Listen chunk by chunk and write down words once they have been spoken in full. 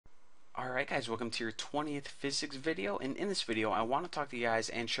Alright guys, welcome to your 20th physics video, and in this video I want to talk to you guys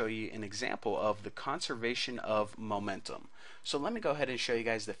and show you an example of the conservation of momentum. So let me go ahead and show you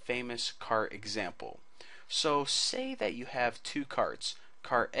guys the famous cart example. So say that you have two carts,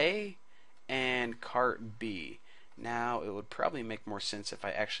 cart A and cart B. Now it would probably make more sense if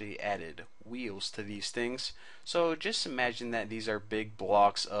I actually added wheels to these things. So just imagine that these are big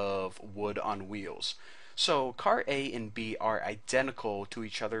blocks of wood on wheels. So cart A and B are identical to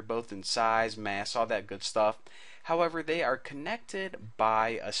each other, both in size, mass, all that good stuff. However, they are connected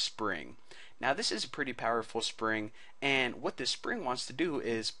by a spring. Now this is a pretty powerful spring, and what this spring wants to do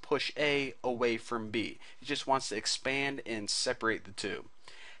is push A away from B. It just wants to expand and separate the two.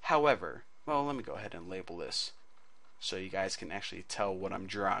 However, well, let me go ahead and label this so you guys can actually tell what I'm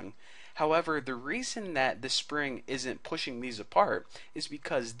drawing. However, the reason that the spring isn't pushing these apart is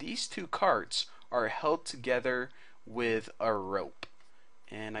because these two carts are held together with a rope.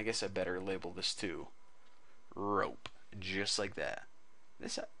 And I guess I better label this too. Rope. Just like that.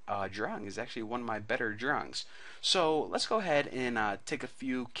 This drawing is actually one of my better drawings. So let's go ahead and take a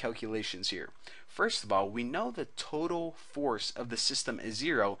few calculations here. First of all, we know the total force of the system is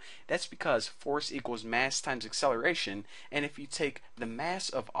 0. That's because force equals mass times acceleration, and if you take the mass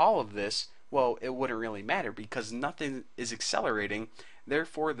of all of this, well, it wouldn't really matter because nothing is accelerating,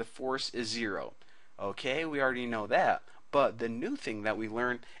 therefore the force is 0. Okay, we already know that, but the new thing that we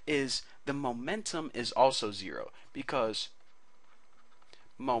learned is the momentum is also 0 because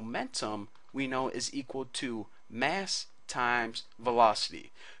momentum we know is equal to mass times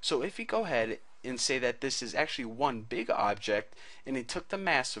velocity. So if you go ahead and say that this is actually one big object and it took the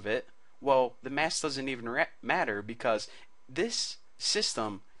mass of it, well, the mass doesn't even matter because this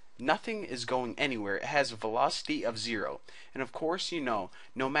system, nothing is going anywhere. It has a velocity of 0. And of course, you know,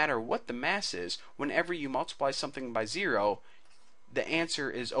 no matter what the mass is, whenever you multiply something by 0, the answer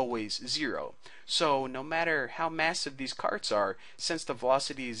is always 0. So no matter how massive these carts are, since the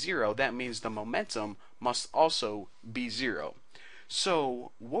velocity is 0, that means the momentum must also be 0.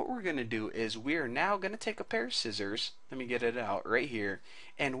 So what we're going to do is we are now going to take a pair of scissors, let me get it out right here,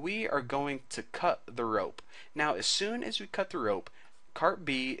 and we are going to cut the rope. Now as soon as we cut the rope, cart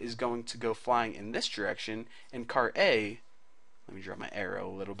B is going to go flying in this direction, and cart A, let me draw my arrow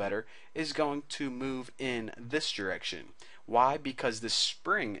a little better, is going to move in this direction. Why? Because the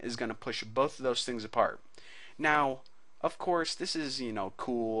spring is going to push both of those things apart. Now, of course, this is,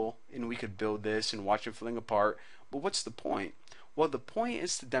 cool, and we could build this and watch it fling apart, but what's the point? Well, the point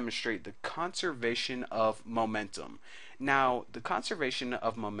is to demonstrate the conservation of momentum. Now, the conservation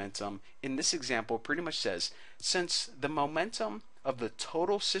of momentum in this example pretty much says, since the momentum of the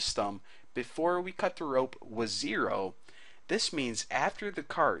total system before we cut the rope was 0, this means after the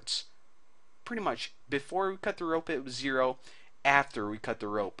carts, pretty much before we cut the rope it was 0, after we cut the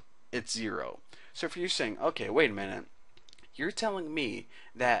rope it's 0. So if you're saying, okay, wait a minute, you're telling me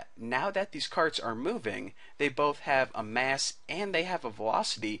that now that these carts are moving, they both have a mass and they have a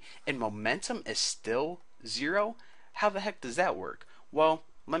velocity, and momentum is still 0? How the heck does that work? Well,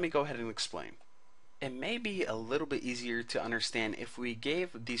 let me go ahead and explain. It may be a little bit easier to understand if we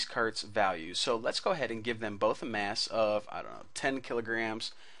gave these carts values. So let's go ahead and give them both a mass of, 10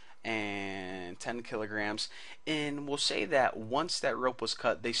 kilograms and 10 kilograms. And we'll say that once that rope was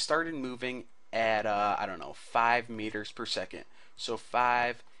cut, they started moving at, 5 meters per second. So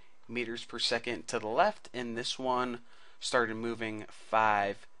 5 meters per second to the left, and this one started moving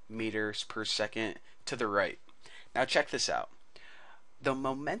 5 meters per second to the right. Now check this out. The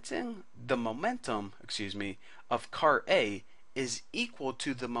momentum of cart A is equal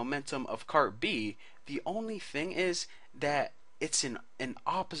to the momentum of cart B. The only thing is that it's in an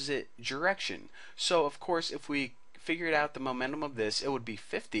opposite direction. So of course, if we figured out the momentum of this, it would be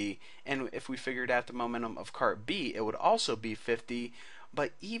 50, and if we figured out the momentum of cart B, it would also be 50.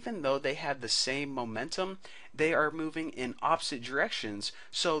 But even though they have the same momentum, they are moving in opposite directions,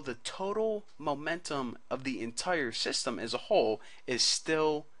 so the total momentum of the entire system as a whole is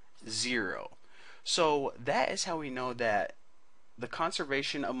still 0. So that is how we know that the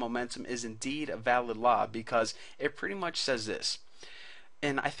conservation of momentum is indeed a valid law, because it pretty much says this.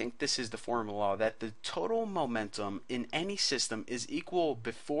 And I think this is the formula law, that the total momentum in any system is equal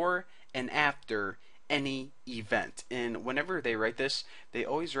before and after any event. And whenever they write this, they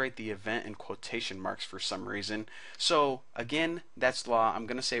always write the event in quotation marks for some reason. So again, that's law. I'm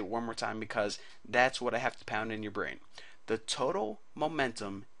going to say it one more time because that's what I have to pound in your brain. The total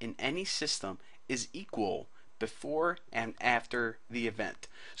momentum in any system is equal before and after the event.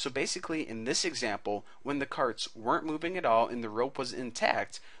 So basically in this example, when the carts weren't moving at all and the rope was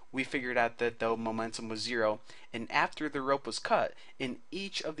intact, we figured out that the momentum was 0. And after the rope was cut, and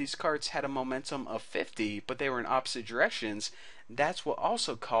each of these carts had a momentum of 50, but they were in opposite directions, that's what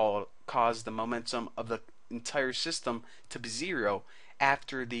also caused the momentum of the entire system to be 0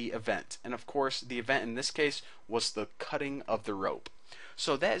 after the event. And of course, the event in this case was the cutting of the rope.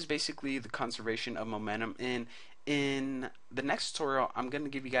 So that is basically the conservation of momentum. In the next tutorial, I'm going to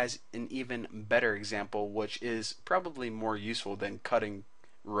give you guys an even better example, which is probably more useful than cutting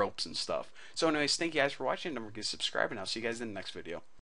ropes and stuff. So anyways, thank you guys for watching. Don't forget to subscribe, and I'll see you guys in the next video.